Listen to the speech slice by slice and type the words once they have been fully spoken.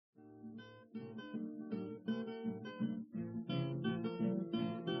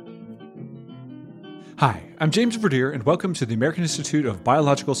Hi, I'm James Verdier, and welcome to the American Institute of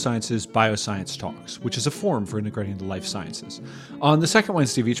Biological Sciences Bioscience Talks, which is a forum for integrating the life sciences. On the second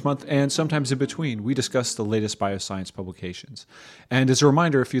Wednesday of each month, and sometimes in between, we discuss the latest bioscience publications. And as a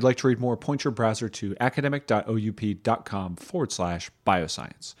reminder, if you'd like to read more, point your browser to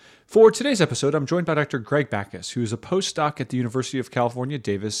academic.oup.com/bioscience. For today's episode, I'm joined by Dr. Greg Backus, who is a postdoc at the University of California,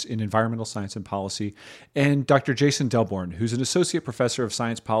 Davis in environmental science and policy, and Dr. Jason Delborn, who's an associate professor of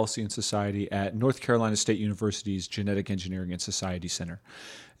science policy and society at North Carolina State University's Genetic Engineering and Society Center.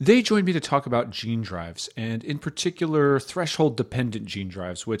 They joined me to talk about gene drives, and in particular, threshold-dependent gene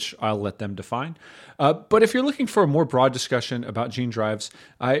drives, which I'll let them define. But if you're looking for a more broad discussion about gene drives,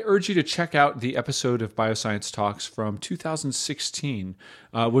 I urge you to check out the episode of Bioscience Talks from 2016,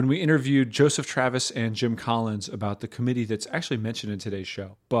 when we interviewed Joseph Travis and Jim Collins about the committee that's actually mentioned in today's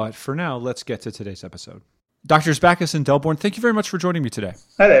show. But for now, let's get to today's episode. Drs. Backus and Delborn, thank you very much for joining me today.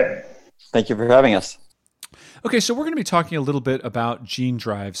 Hi there. Thank you for having us. Okay, so we're going to be talking a little bit about gene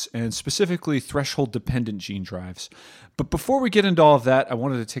drives and specifically threshold-dependent gene drives. But before we get into all of that, I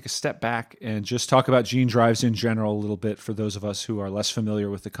wanted to take a step back and just talk about gene drives in general a little bit for those of us who are less familiar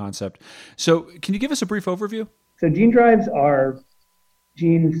with the concept. So can you give us a brief overview? So gene drives are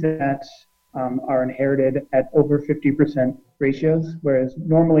genes that are inherited at over 50% ratios, whereas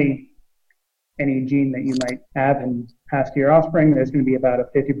normally any gene that you might have and pass to your offspring, there's going to be about a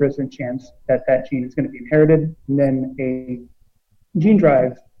 50% chance that that gene is going to be inherited. And then a gene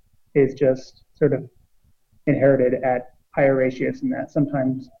drive is just sort of inherited at higher ratios than that,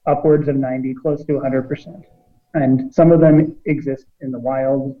 sometimes upwards of 90, close to 100%. And some of them exist in the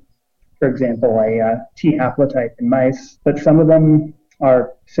wild, for example, a T haplotype in mice, but some of them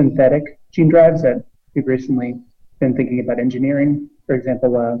are synthetic gene drives that we've recently been thinking about engineering. For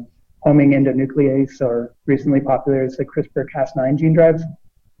example, homing endonuclease, or recently popular as the CRISPR-Cas9 gene drives.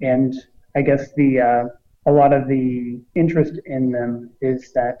 And I guess a lot of the interest in them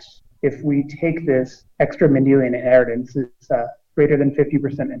is that if we take this extra Mendelian inheritance, it's greater than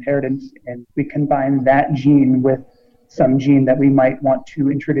 50% inheritance, and we combine that gene with some gene that we might want to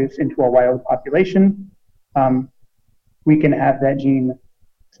introduce into a wild population, we can have that gene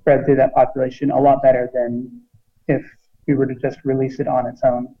spread through that population a lot better than if we were to just release it on its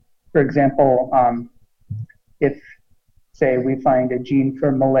own. For example, if, say, we find a gene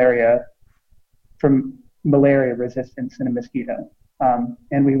for malaria resistance in a mosquito,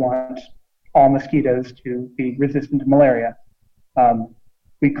 and we want all mosquitoes to be resistant to malaria,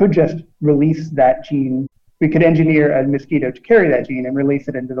 we could just release that gene. We could engineer a mosquito to carry that gene and release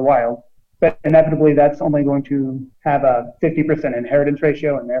it into the wild, but inevitably that's only going to have a 50% inheritance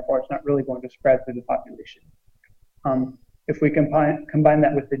ratio, and therefore it's not really going to spread through the population. If we combine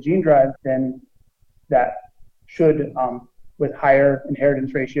that with the gene drive, then that should, with higher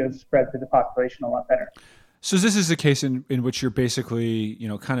inheritance ratios, spread through the population a lot better. So this is the case in which you're basically,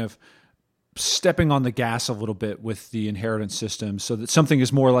 kind of stepping on the gas a little bit with the inheritance system so that something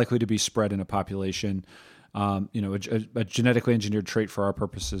is more likely to be spread in a population, a genetically engineered trait for our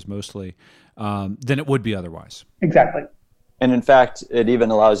purposes mostly, than it would be otherwise. Exactly. And in fact, it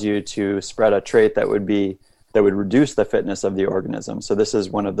even allows you to spread a trait that would reduce the fitness of the organism. So this is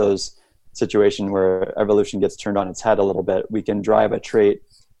one of those situations where evolution gets turned on its head a little bit. We can drive a trait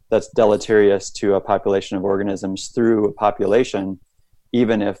that's deleterious to a population of organisms through a population,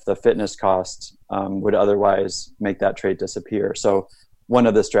 even if the fitness cost would otherwise make that trait disappear. So one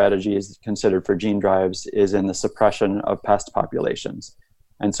of the strategies considered for gene drives is in the suppression of pest populations.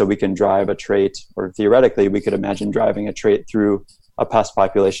 And so we can drive a trait, or theoretically, we could imagine driving a trait through a pest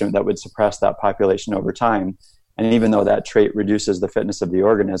population that would suppress that population over time. And even though that trait reduces the fitness of the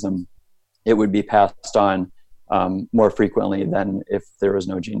organism, it would be passed on more frequently than if there was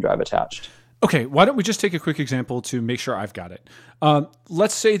no gene drive attached. Okay, why don't we just take a quick example to make sure I've got it.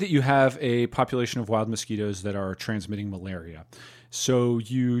 Let's say that you have a population of wild mosquitoes that are transmitting malaria. So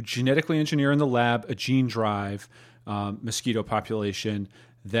you genetically engineer in the lab a gene drive mosquito population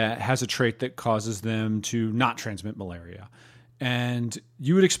that has a trait that causes them to not transmit malaria. And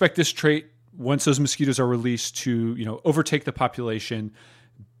you would expect this trait, once those mosquitoes are released, to overtake the population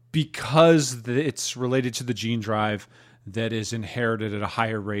because it's related to the gene drive that is inherited at a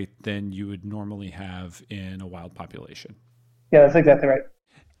higher rate than you would normally have in a wild population. Yeah, that's exactly right.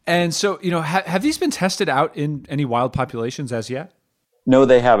 And so, have these been tested out in any wild populations as yet? No,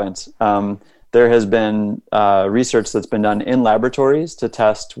 they haven't. There has been research that's been done in laboratories to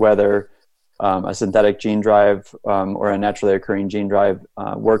test whether a synthetic gene drive or a naturally occurring gene drive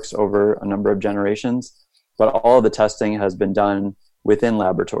works over a number of generations. But all of the testing has been done within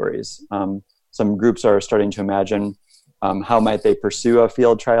laboratories. Some groups are starting to imagine how might they pursue a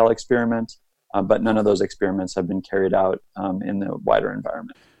field trial experiment. but none of those experiments have been carried out in the wider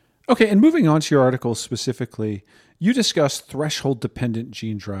environment. Okay, and moving on to your article specifically, you discuss threshold-dependent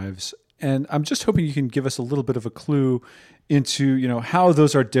gene drives, and I'm just hoping you can give us a little bit of a clue into, how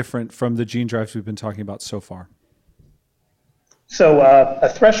those are different from the gene drives we've been talking about so far. So a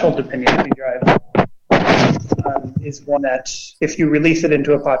threshold-dependent gene drive is one that if you release it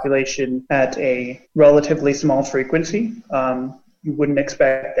into a population at a relatively small frequency, you wouldn't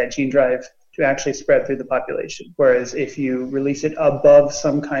expect that gene drive to actually spread through the population. Whereas if you release it above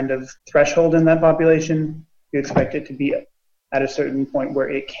some kind of threshold in that population, you expect it to be at a certain point where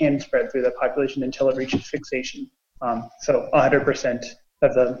it can spread through the population until it reaches fixation. So 100%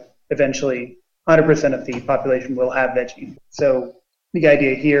 of the population will have that gene. So the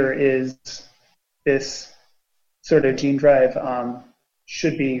idea here is this sort of gene drive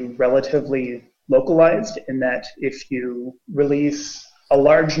should be relatively localized in that if you release a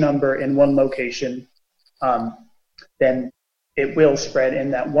large number in one location, then it will spread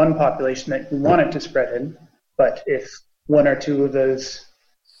in that one population that you want it to spread in. But if one or two of those,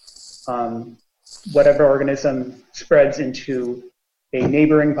 whatever organism spreads into a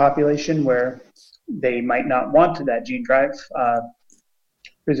neighboring population where they might not want that gene drive,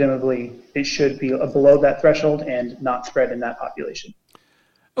 presumably it should be below that threshold and not spread in that population.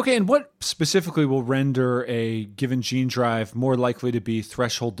 Okay, and what specifically will render a given gene drive more likely to be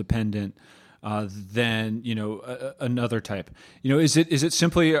threshold dependent than another type? Is it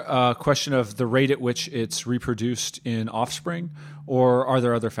simply a question of the rate at which it's reproduced in offspring, or are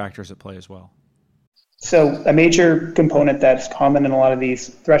there other factors at play as well? So a major component that's common in a lot of these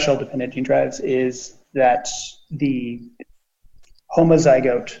threshold dependent gene drives is that the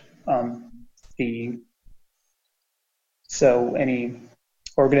homozygote, so any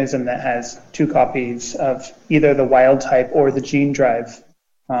organism that has two copies of either the wild type or the gene drive,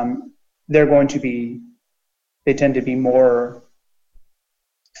 they tend to be more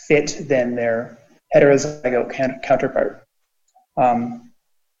fit than their heterozygote counterpart.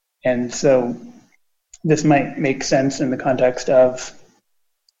 And so this might make sense in the context of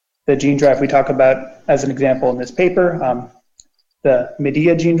the gene drive we talk about as an example in this paper, the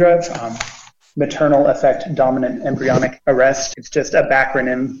Medea gene drive, maternal effect dominant embryonic arrest. It's just a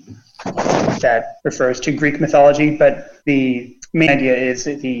backronym that refers to Greek mythology, but the main idea is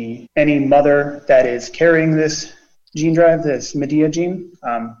any mother that is carrying this gene drive, this Medea gene,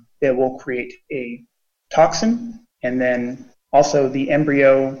 it will create a toxin, and then also the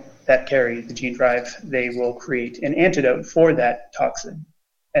embryo that carry the gene drive, they will create an antidote for that toxin.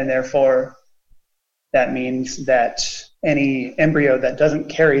 And therefore, that means that any embryo that doesn't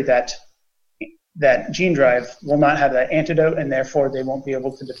carry that gene drive will not have that antidote, and therefore they won't be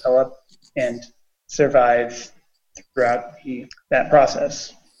able to develop and survive throughout that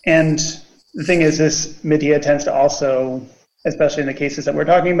process. And the thing is, this Medea tends to also, especially in the cases that we're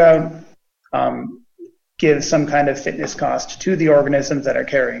talking about, give some kind of fitness cost to the organisms that are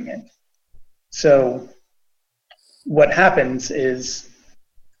carrying it. So what happens is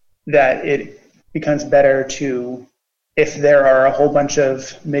that it becomes better to, if there are a whole bunch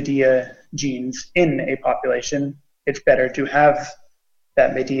of Medea genes in a population, it's better to have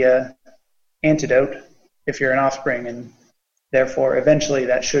that Medea antidote if you're an offspring, and therefore eventually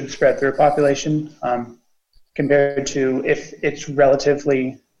that should spread through a population, compared to if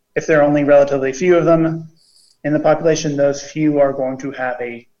there are only relatively few of them in the population, those few are going to have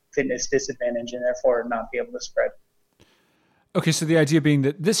a fitness disadvantage and therefore not be able to spread. Okay, so the idea being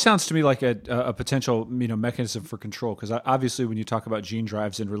that this sounds to me like a potential mechanism for control, because obviously when you talk about gene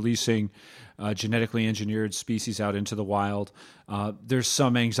drives and releasing genetically engineered species out into the wild, there's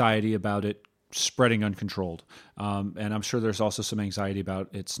some anxiety about it spreading uncontrolled, and I'm sure there's also some anxiety about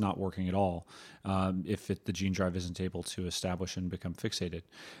it's not working at all if the gene drive isn't able to establish and become fixated.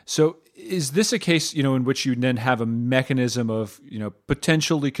 So is this a case in which you then have a mechanism of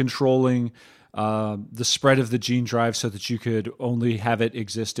potentially controlling the spread of the gene drive so that you could only have it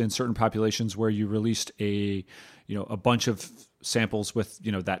exist in certain populations where you released a bunch of samples with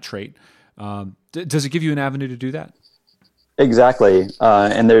that trait? Does it give you an avenue to do that? Exactly.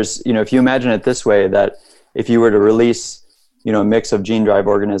 And there's, if you imagine it this way, that if you were to release, a mix of gene drive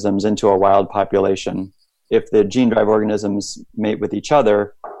organisms into a wild population, if the gene drive organisms mate with each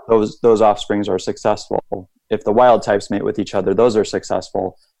other, those offsprings are successful. If the wild types mate with each other, those are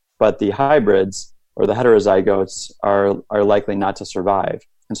successful. But the hybrids or the heterozygotes are likely not to survive.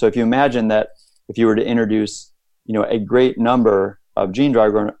 And so if you imagine that if you were to introduce, a great number of gene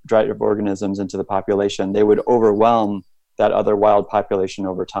drive organisms into the population, they would overwhelm that other wild population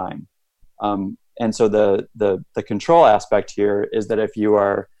over time. And so the control aspect here is that if you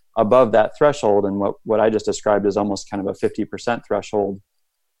are above that threshold, and what I just described is almost kind of a 50% threshold,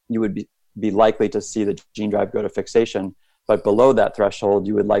 you would be likely to see the gene drive go to fixation. But below that threshold,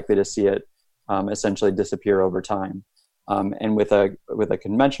 you would likely to see it essentially disappear over time. And with a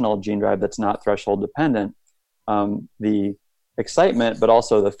conventional gene drive that's not threshold dependent, the excitement, but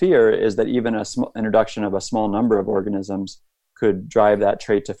also the fear, is that even a introduction of a small number of organisms could drive that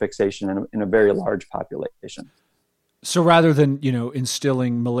trait to fixation in a very large population. So rather than,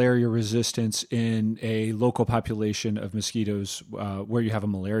 instilling malaria resistance in a local population of mosquitoes where you have a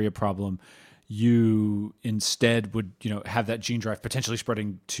malaria problem, you instead would, have that gene drive potentially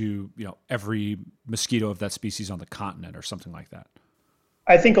spreading to, every mosquito of that species on the continent or something like that.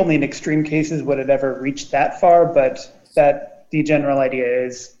 I think only in extreme cases would it ever reach that far, but that the general idea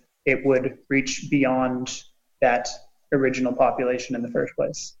is it would reach beyond that original population in the first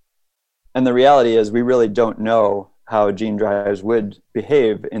place. And the reality is we really don't know how gene drives would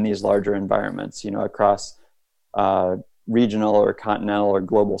behave in these larger environments, across regional or continental or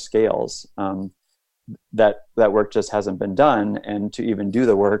global scales. That work just hasn't been done, and to even do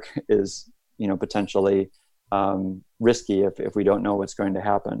the work is, potentially risky if we don't know what's going to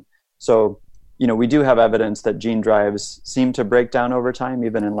happen. So, we do have evidence that gene drives seem to break down over time,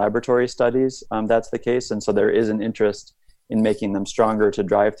 even in laboratory studies. That's the case, and so there is an interest in making them stronger to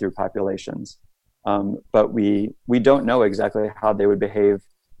drive through populations. But we don't know exactly how they would behave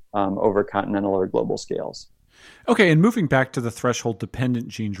over continental or global scales. Okay, and moving back to the threshold-dependent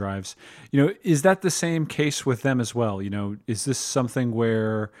gene drives, is that the same case with them as well? Is this something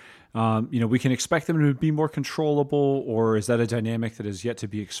where, we can expect them to be more controllable, or is that a dynamic that is yet to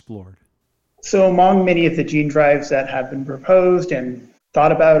be explored? So among many of the gene drives that have been proposed and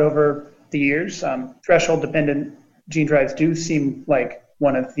thought about over the years, threshold-dependent gene drives do seem like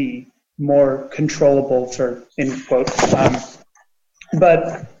one of the more controllable, in quotes.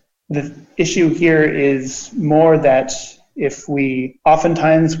 But the issue here is more that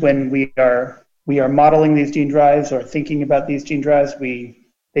oftentimes when we are modeling these gene drives or thinking about these gene drives,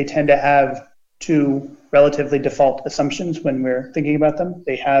 they tend to have two relatively default assumptions when we're thinking about them.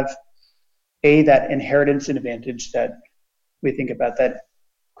 They have that inheritance advantage that we think about, that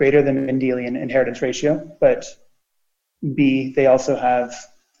greater than Mendelian inheritance ratio, but B, they also have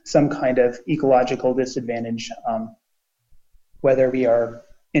some kind of ecological disadvantage, whether we are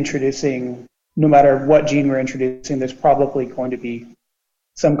introducing, no matter what gene we're introducing, there's probably going to be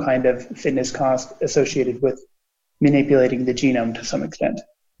some kind of fitness cost associated with manipulating the genome to some extent.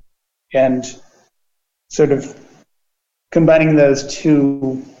 And sort of combining those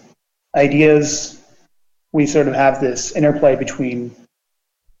two ideas, we sort of have this interplay between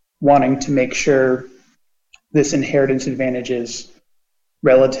wanting to make sure this inheritance advantage is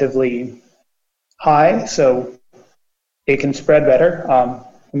relatively high so it can spread better.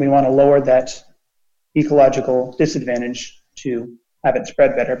 And we want to lower that ecological disadvantage to have it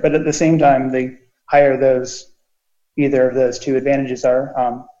spread better. But at the same time, the higher either of those two advantages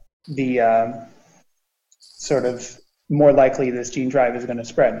are, the sort of more likely this gene drive is going to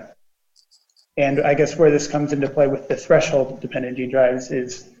spread. And I guess where this comes into play with the threshold-dependent gene drives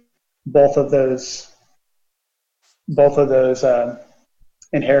is both of those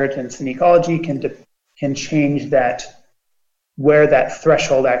inheritance and ecology can change that, where that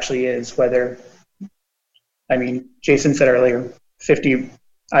threshold actually is. Jason said earlier 50.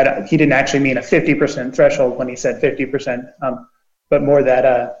 He didn't actually mean a 50% threshold when he said 50%, but more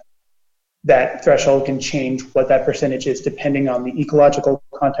that that threshold can change what that percentage is depending on the ecological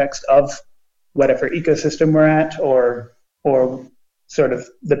context of whatever ecosystem we're at, or sort of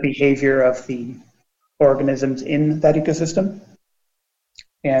the behavior of the organisms in that ecosystem.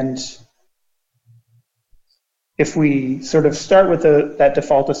 And if we sort of start with that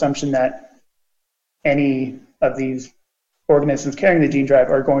default assumption that any of these organisms carrying the gene drive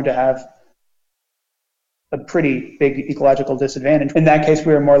are going to have a pretty big ecological disadvantage, in that case,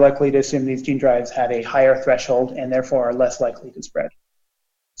 we are more likely to assume these gene drives have a higher threshold and therefore are less likely to spread.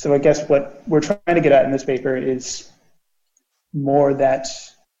 So I guess what we're trying to get at in this paper is more that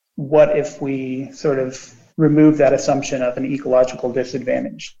what if we sort of remove that assumption of an ecological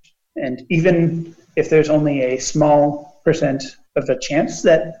disadvantage? And even if there's only a small percent of a chance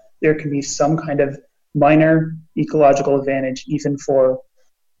that there can be some kind of minor ecological advantage, even for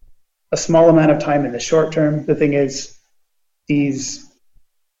a small amount of time in the short term, the thing is, these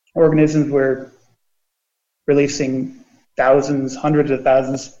organisms were releasing thousands, hundreds of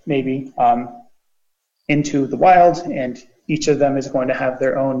thousands maybe, into the wild, and each of them is going to have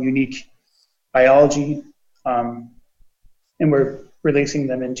their own unique biology, and we're releasing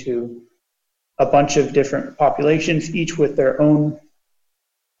them into a bunch of different populations, each with their own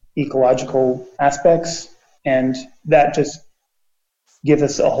ecological aspects, and that just gives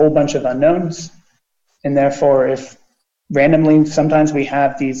us a whole bunch of unknowns. And therefore, if randomly sometimes we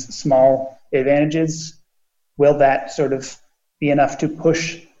have these small advantages, will that sort of be enough to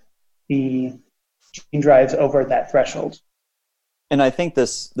push the gene drives over that threshold? And I think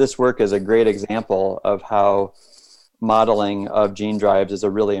this work is a great example of how modeling of gene drives is a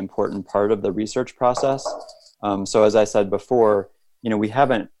really important part of the research process. So as I said before, we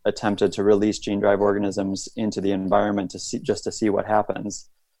haven't attempted to release gene drive organisms into the environment to see what happens.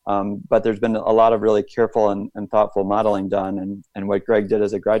 But there's been a lot of really careful and thoughtful modeling done. And what Greg did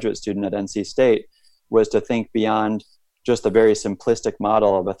as a graduate student at NC State was to think beyond just a very simplistic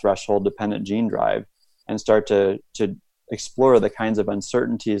model of a threshold-dependent gene drive and start to explore the kinds of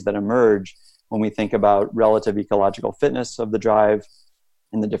uncertainties that emerge when we think about relative ecological fitness of the drive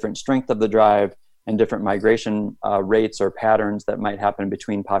and the different strength of the drive and different migration rates or patterns that might happen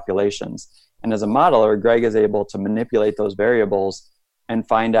between populations. And as a modeler, Greg is able to manipulate those variables and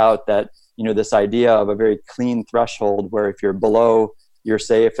find out that, this idea of a very clean threshold where if you're below, you're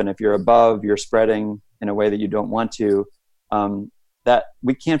safe, and if you're above, you're spreading in a way that you don't want to, that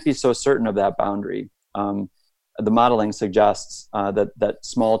we can't be so certain of that boundary. The modeling suggests that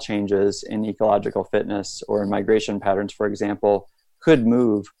small changes in ecological fitness or in migration patterns, for example, could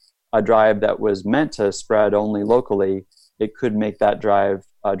move a drive that was meant to spread only locally. It could make that drive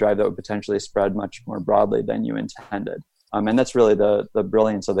a drive that would potentially spread much more broadly than you intended. And that's really the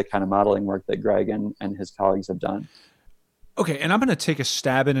brilliance of the kind of modeling work that Greg and his colleagues have done. Okay, and I'm going to take a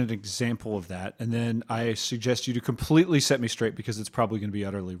stab at an example of that, and then I suggest you to completely set me straight because it's probably going to be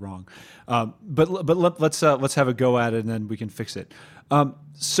utterly wrong. But let's have a go at it, and then we can fix it.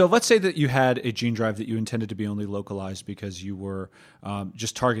 So let's say that you had a gene drive that you intended to be only localized because you were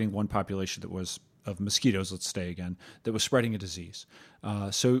just targeting one population that was of mosquitoes, let's say again, that was spreading a disease.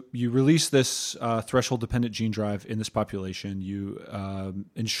 So you release this threshold-dependent gene drive in this population. You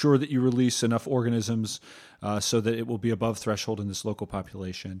ensure that you release enough organisms so that it will be above threshold in this local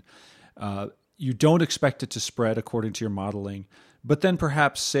population. You don't expect it to spread according to your modeling, but then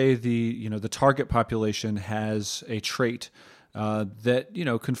perhaps say the target population has a trait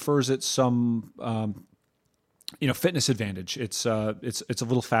that confers it some fitness advantage. It's a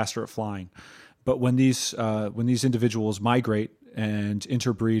little faster at flying. But when these individuals migrate and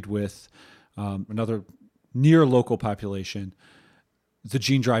interbreed with another near local population, the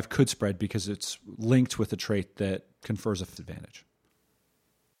gene drive could spread because it's linked with a trait that confers an advantage.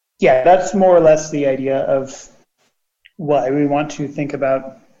 Yeah, that's more or less the idea of why we want to think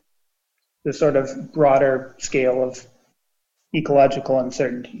about the sort of broader scale of ecological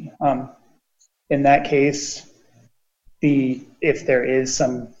uncertainty. In that case, if there is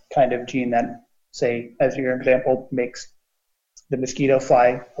some kind of gene that, say, as your example, makes the mosquito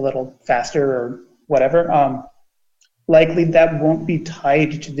fly a little faster or whatever, likely that won't be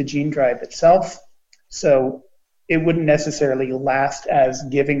tied to the gene drive itself. So it wouldn't necessarily last as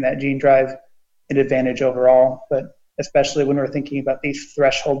giving that gene drive an advantage overall, but especially when we're thinking about these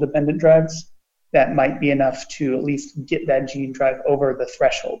threshold-dependent drives, that might be enough to at least get that gene drive over the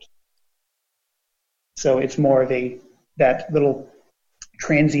threshold. So it's more of that little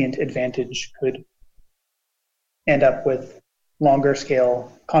transient advantage could end up with longer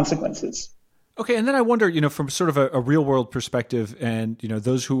scale consequences. Okay, and then I wonder, from sort of a real world perspective, and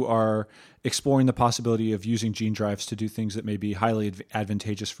those who are exploring the possibility of using gene drives to do things that may be highly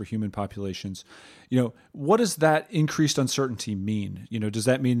advantageous for human populations, what does that increased uncertainty mean? Does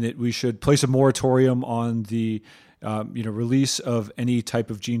that mean that we should place a moratorium on the release of any type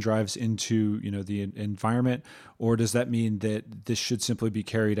of gene drives into the environment, or does that mean that this should simply be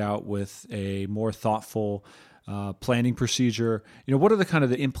carried out with a more thoughtful planning procedure? What are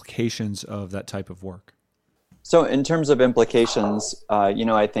the implications of that type of work? So in terms of implications,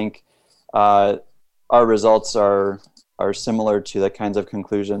 I think our results are similar to the kinds of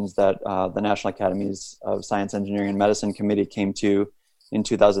conclusions that the National Academies of Science, Engineering, and Medicine Committee came to in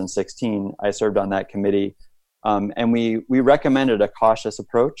 2016. I served on that committee. And we recommended a cautious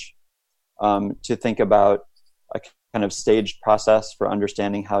approach to think about a kind of staged process for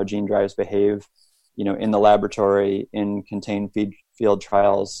understanding how gene drives behave, in the laboratory, in contained field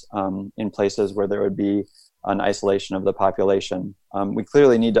trials, in places where there would be an isolation of the population. We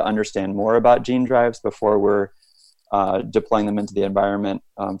clearly need to understand more about gene drives before we're deploying them into the environment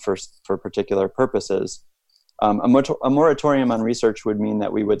for particular purposes. A moratorium on research would mean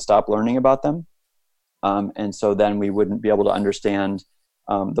that we would stop learning about them. And so then we wouldn't be able to understand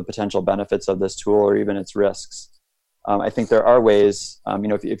the potential benefits of this tool or even its risks. I think there are ways,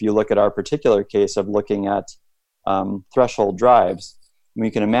 if you look at our particular case of looking at threshold drives,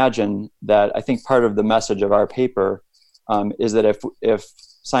 we can imagine that I think part of the message of our paper is that if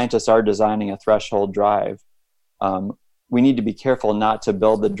scientists are designing a threshold drive, we need to be careful not to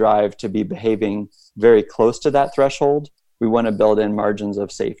build the drive to be behaving very close to that threshold. We want to build in margins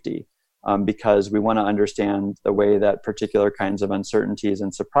of safety because we want to understand the way that particular kinds of uncertainties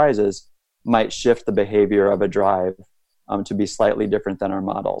and surprises might shift the behavior of a drive to be slightly different than our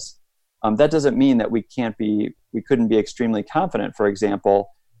models. That doesn't mean that we couldn't be extremely confident, for example,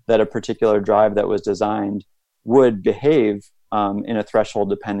 that a particular drive that was designed would behave in a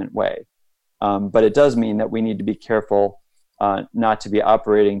threshold-dependent way. But it does mean that we need to be careful not to be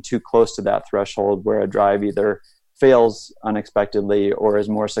operating too close to that threshold where a drive either fails unexpectedly or is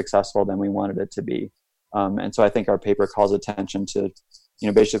more successful than we wanted it to be. And so I think our paper calls attention to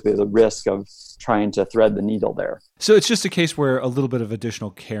basically the risk of trying to thread the needle there. So it's just a case where a little bit of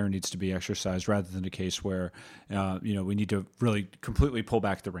additional care needs to be exercised rather than a case where, we need to really completely pull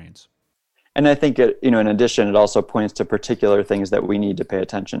back the reins. And I think, in addition, it also points to particular things that we need to pay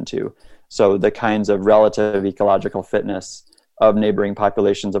attention to. So the kinds of relative ecological fitness of neighboring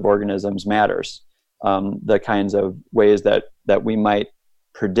populations of organisms matters. The kinds of ways that we might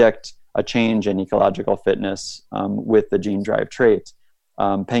predict a change in ecological fitness with the gene drive trait.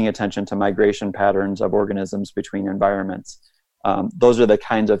 Paying attention to migration patterns of organisms between environments. Those are the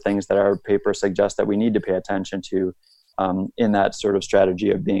kinds of things that our paper suggests that we need to pay attention to in that sort of strategy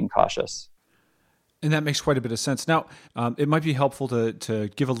of being cautious. And that makes quite a bit of sense. Now, it might be helpful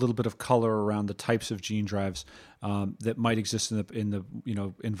to give a little bit of color around the types of gene drives that might exist in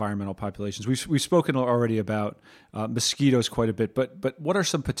the environmental populations. We've spoken already about mosquitoes quite a bit, but what are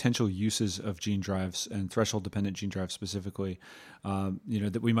some potential uses of gene drives and threshold-dependent gene drives specifically,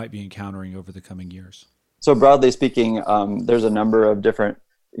 that we might be encountering over the coming years? So broadly speaking, there's a number of different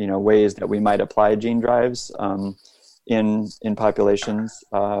ways that we might apply gene drives in populations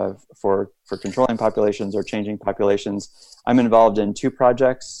for controlling populations or changing populations. I'm involved in two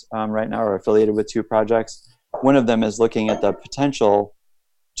projects right now, or affiliated with two projects. One of them is looking at the potential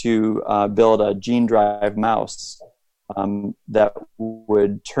to build a gene drive mouse that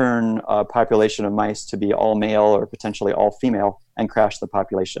would turn a population of mice to be all male or potentially all female and crash the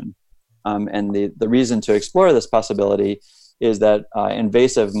population. And the reason to explore this possibility is that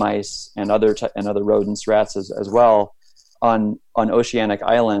invasive mice and other rodents, rats as well, on oceanic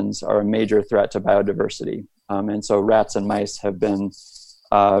islands are a major threat to biodiversity. And so rats and mice have been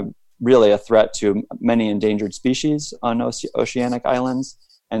really a threat to many endangered species on oceanic islands.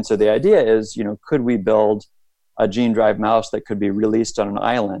 And so the idea is, could we build a gene drive mouse that could be released on an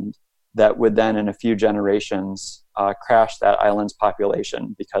island that would then in a few generations crash that island's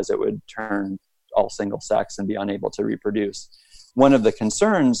population because it would turn all single sex and be unable to reproduce. One of the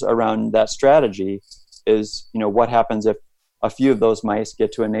concerns around that strategy is, what happens if a few of those mice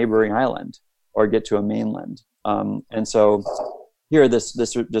get to a neighboring island or get to a mainland? And so here, this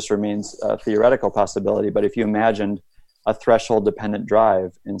just remains a theoretical possibility. But if you imagined a threshold-dependent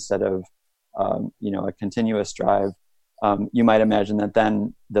drive instead of, a continuous drive, you might imagine that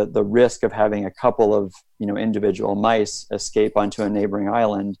then the risk of having a couple of, individual mice escape onto a neighboring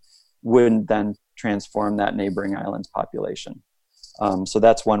island wouldn't then transform that neighboring island's population. So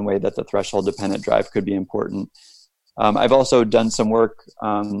that's one way that the threshold-dependent drive could be important. I've also done some work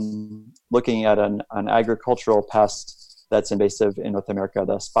looking at an agricultural pest that's invasive in North America,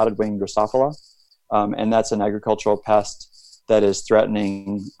 the spotted-winged Drosophila. And that's an agricultural pest that is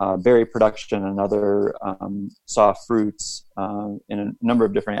threatening berry production and other soft fruits in a number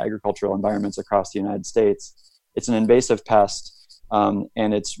of different agricultural environments across the United States. It's an invasive pest,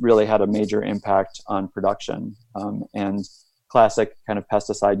 and it's really had a major impact on production. And classic kind of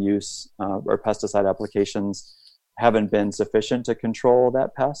pesticide use or pesticide applications haven't been sufficient to control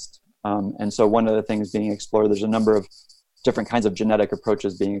that pest. And so one of the things being explored, there's a number of different kinds of genetic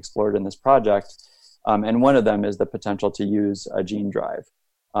approaches being explored in this project. And one of them is the potential to use a gene drive.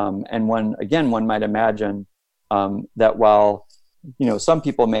 And one might imagine that while, some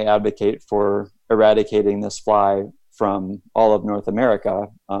people may advocate for eradicating this fly from all of North America,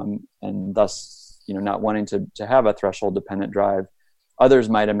 and thus, not wanting to have a threshold-dependent drive, others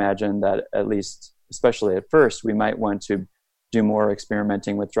might imagine that at least, especially at first, we might want to do more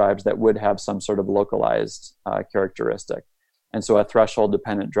experimenting with drives that would have some sort of localized characteristic. And so a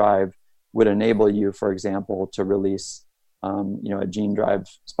threshold-dependent drive would enable you, for example, to release a gene drive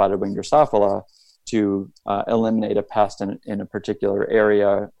spotted-winged Drosophila to eliminate a pest in a particular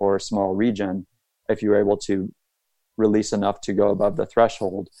area or small region if you were able to release enough to go above the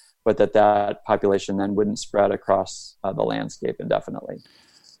threshold, but that population then wouldn't spread across the landscape indefinitely.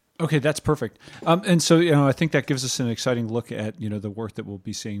 Okay, that's perfect. And so, I think that gives us an exciting look at, the work that we'll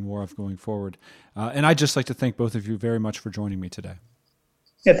be seeing more of going forward. And I'd just like to thank both of you very much for joining me today.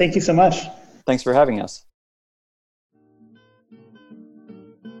 Yeah, thank you so much. Thanks for having us.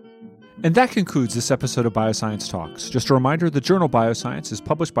 And that concludes this episode of Bioscience Talks. Just a reminder, the journal Bioscience is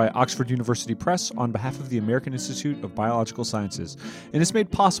published by Oxford University Press on behalf of the American Institute of Biological Sciences, and is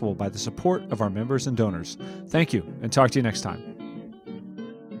made possible by the support of our members and donors. Thank you, and talk to you next time.